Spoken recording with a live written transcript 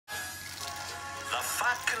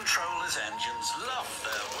Fat Controller's engines love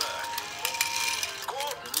their work.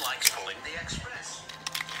 Gordon likes pulling the express.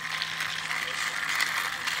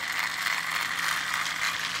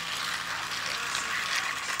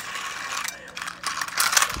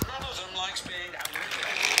 None of them likes being out.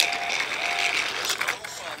 There's no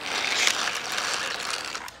fun.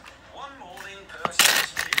 One morning, Percy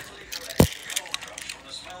was cheerfully collecting coal trucks from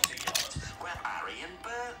the smelting yard where Harry and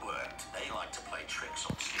Bert worked. They like to play tricks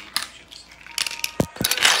on steam engines.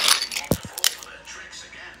 Percy didn't want to fall for their tricks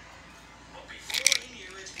again. But before he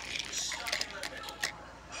knew it, he was stuck in the middle.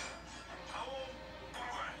 Oh,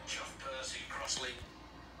 bother, chuffed Percy crossly.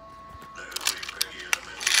 There's a big piggy in the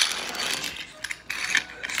middle.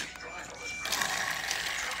 Percy's driver was crossed.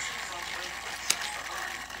 Trucks in front went, trucks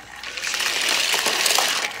behind. James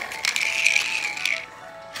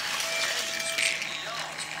was in the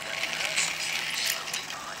yard when Percy slowly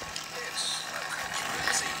by. It's no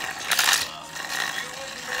conspiracy, James laughed. You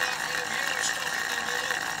wouldn't believe it if you were stuck in the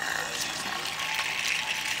middle. Percy knew.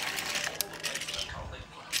 All the way to the coaling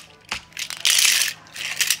plant.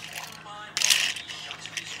 One by one, he shut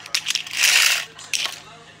his truck. The tipper's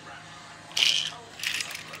loading ramp. The coal was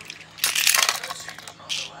unloaded. Percy was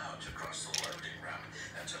not allowed to cross the loading ramp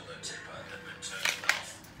until the tipper had been turned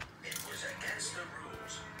off. It was against the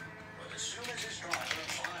rules. But as soon as his driver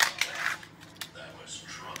and fireman left, there was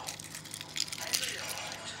trouble. Henry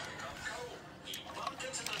arrived to pick up coal. He bumped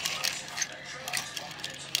into the trucks and the trucks bumped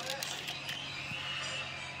into Percy.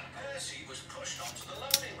 Percy was pushed onto the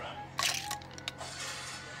loading ramp.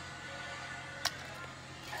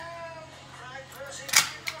 Help! Cried Percy.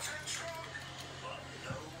 You've got a truck! But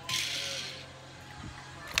no one heard him.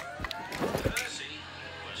 Percy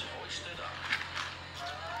was hoisted up.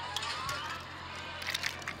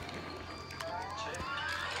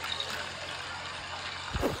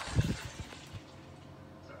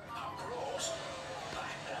 Brought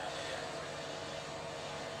back down again.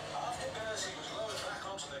 After Percy was lowered back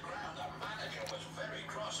onto the ground, the manager was very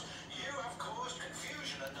cross. You have caused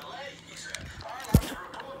confusion and delay, he said. I'll have to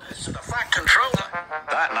report this to the Fat Controller.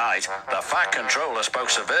 That night, the Fat Controller spoke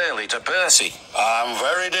severely to Percy. I'm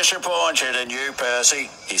very disappointed in you, Percy,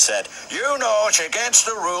 he said. You know it's against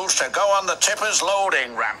the rules to go on the tipper's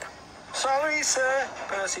loading ramp. Sorry, sir,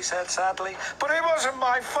 Percy said sadly, but it wasn't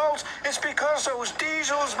my fault. It's because those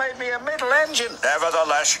diesels made me a middle engine.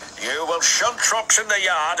 Nevertheless, you will shunt trucks in the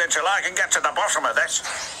yard until I can get to the bottom of this.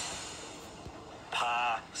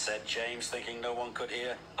 Pa, said James, thinking no one could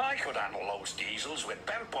hear. I could handle those diesels with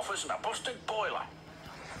bent buffers and a busted boiler.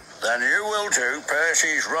 Then you will do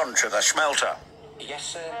Percy's run to the smelter. Yes,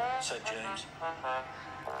 sir, said James.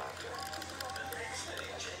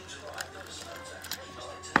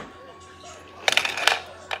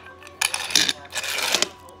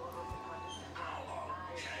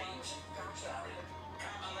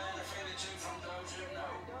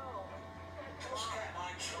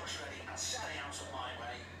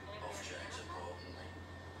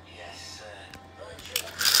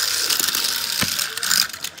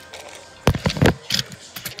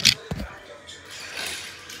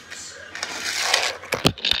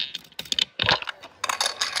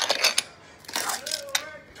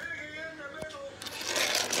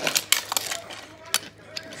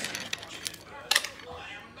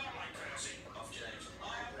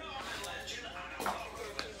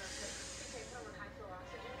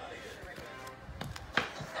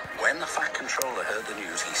 When the Fat Controller heard the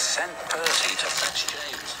news, he sent Percy to fetch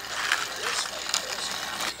James. This made Percy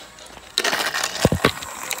happy.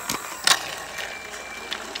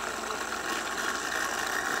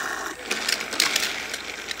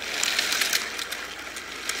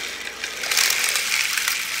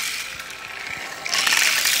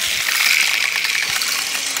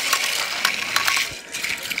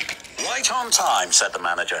 Right on time, said the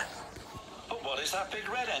manager. But what is that big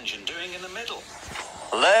red engine doing in the middle?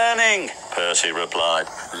 Learning, Percy replied.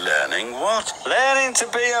 Learning what? Learning to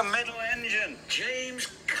be a middle engine. James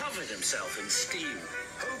covered himself in steam,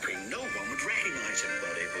 hoping no one would recognize him,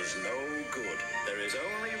 but it was no good. There is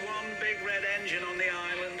only one big red engine on the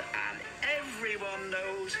island, and everyone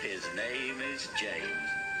knows his name is James.